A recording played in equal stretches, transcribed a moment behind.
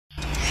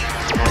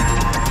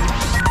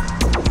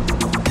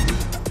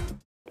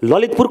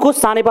ललितपुरको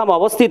सानेपामा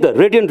अवस्थित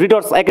रेडियन्ट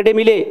readers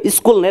एकाडेमीले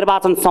school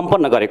निर्वाचन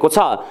सम्पन्न गरेको छ।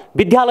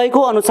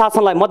 विद्यालयको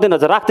अनुशासनलाई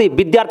मध्यनजर राख्दै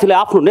विद्यार्थीले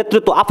आफ्नो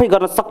नेतृत्व आफै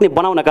गर्न सक्ने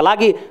बनाउनका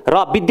लागि र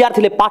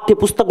विद्यार्थीले पाठ्य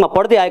पुस्तकमा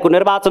पढ्दै आएको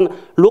निर्वाचन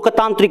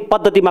लोकतान्त्रिक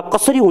पद्धतिमा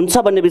कसरी हुन्छ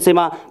भन्ने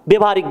विषयमा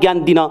व्यवहारिक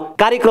ज्ञान दिन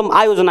कार्यक्रम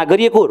आयोजना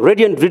गरिएको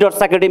रेडियन्ट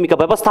रिडर्स एकाडेमीका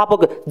व्यवस्थापक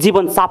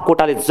जीवन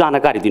सापकोटाले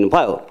जानकारी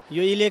दिनुभयो।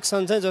 यो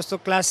इलेक्सन चाहिँ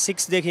जस्तो क्लास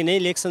 6 देखि नै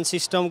इलेक्सन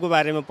सिस्टमको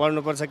बारेमा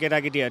पढ्नुपर्छ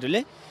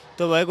केटाकेटीहरूले।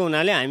 त्यो भएको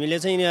हुनाले हामीले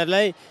चाहिँ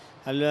यिनीहरूलाई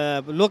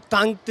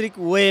लोकतान्त्रिक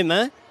वेमा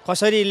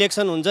कसरी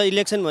इलेक्सन हुन्छ,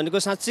 इलेक्सन भनेको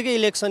साँच्चीकै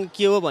इलेक्सन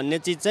के हो भन्ने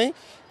चिज चाहिँ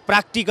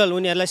प्र्याक्टिकल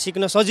उनीहरूलाई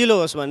सिक्न सजिलो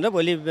होस् भनेर,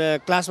 भोलि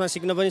क्लासमा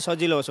सिक्न पनि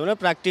सजिलो होस् भनेर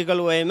प्र्याक्टिकल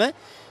वेमा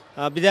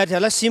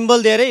विद्यार्थीहरूलाई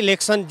सिम्बल दिएर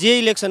इलेक्सन जे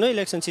इलेक्सन हो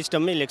इलेक्सन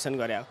सिस्टममै इलेक्सन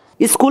गरे हो।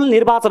 स्कुल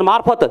निर्वाचन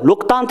मार्फत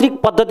लोकतान्त्रिक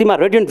पद्धतिमा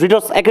रेडियन्ट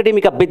रिडर्स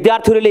एकाडेमीका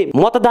विद्यार्थीहरूले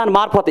मतदान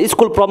मार्फत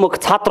स्कुल प्रमुख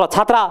छात्र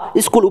छात्रा,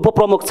 स्कुल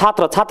उपप्रमुख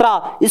छात्र छात्रा,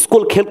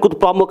 स्कुल खेलकुद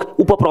प्रमुख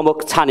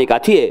उपप्रमुख छानेका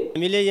थिए।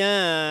 हामीले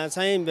यहाँ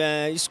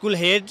चाहिँ school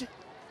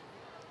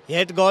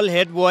head girl,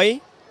 head boy,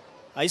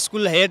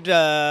 school head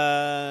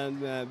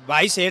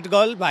vice head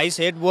girl, vice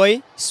head boy,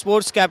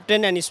 sports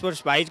captain and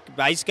sports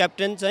vice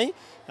captain चाहिँ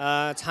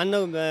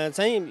छान्न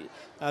चाहिँ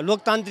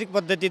लोकतान्त्रिक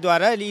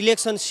पद्धतिद्वारा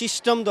इलेक्सन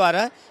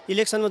सिस्टमद्वारा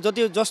इलेक्सनमा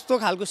जस्तो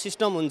खालको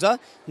सिस्टम हुन्छ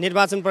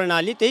निर्वाचन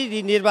प्रणाली,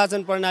 त्यही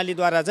निर्वाचन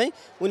प्रणालीद्वारा चाहिँ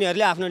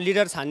उनीहरूले आफ्नो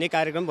लिडर छान्ने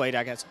कार्यक्रम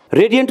भइरहेको छ।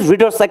 रेडियन्ट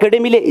रिडर्स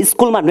एकाडेमीले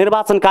स्कुलमा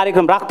निर्वाचन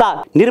कार्यक्रम राख्दा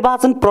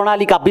निर्वाचन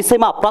प्रणालीका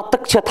विषयमा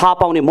प्रत्यक्ष थाहा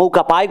पाउने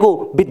मौका पाएको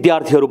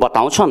विद्यार्थीहरू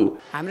बताउँछन्।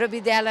 हाम्रो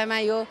विद्यालयमा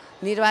यो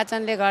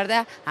निर्वाचनले गर्दा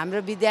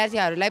हाम्रो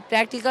विद्यार्थीहरूलाई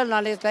प्र्याक्टिकल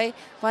नलेजलाई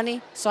पनि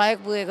सहयोग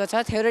पुगेको छ।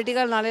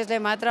 थ्योरिटिकल नलेजले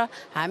मात्र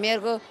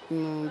हामीहरूको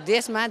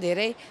देशमा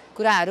धेरै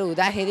कुराहरू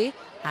हुँदाखेरि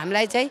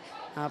हामीलाई चाहिँ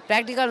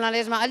प्र्याक्टिकल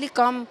नलेजमा अलिक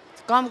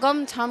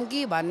कम छौँ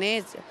कि भन्ने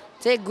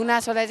चाहिँ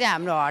गुनासोलाई चाहिँ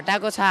हाम्रो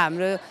हटाएको छ।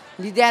 हाम्रो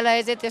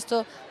विद्यालय चाहिँ त्यस्तो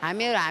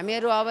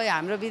हामीहरू अब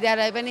हाम्रो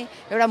विद्यालय पनि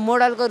एउटा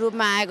मोडलको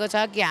रूपमा आएको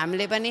छ कि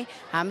हामीले पनि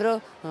हाम्रो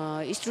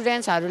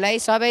स्टुडेन्ट्सहरूलाई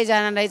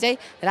सबैजनालाई चाहिँ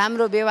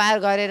राम्रो व्यवहार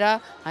गरेर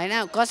हैन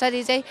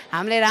कसरी चाहिँ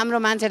हामीले राम्रो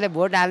मान्छेले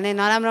भोट हाल्ने,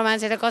 नराम्रो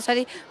मान्छेले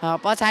कसरी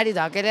पछाडि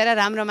धकेलेर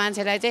राम्रो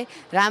मान्छेलाई चाहिँ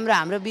राम्रो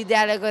हाम्रो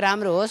विद्यालयको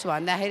राम्रो होस्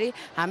भन्दाखेरि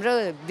हाम्रो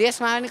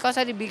देशमा पनि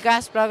कसरी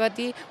विकास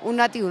प्रगति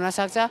उन्नति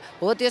हुनसक्छ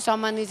हो त्यो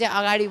सम्बन्धी चाहिँ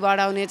अगाडि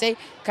बढाउने चाहिँ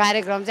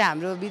कार्यक्रम चाहिँ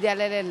हाम्रो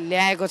विद्यालयले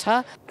ल्याएको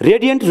छ।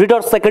 रेडियन्ट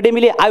रिडर्स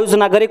एकाडेमीले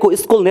आयोजना गरेको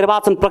स्कुल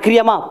निर्वाचन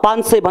प्रक्रियामा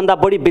 500 भन्दा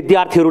बढी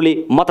विद्यार्थीहरूले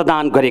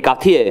मतदान गरेका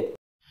थिए।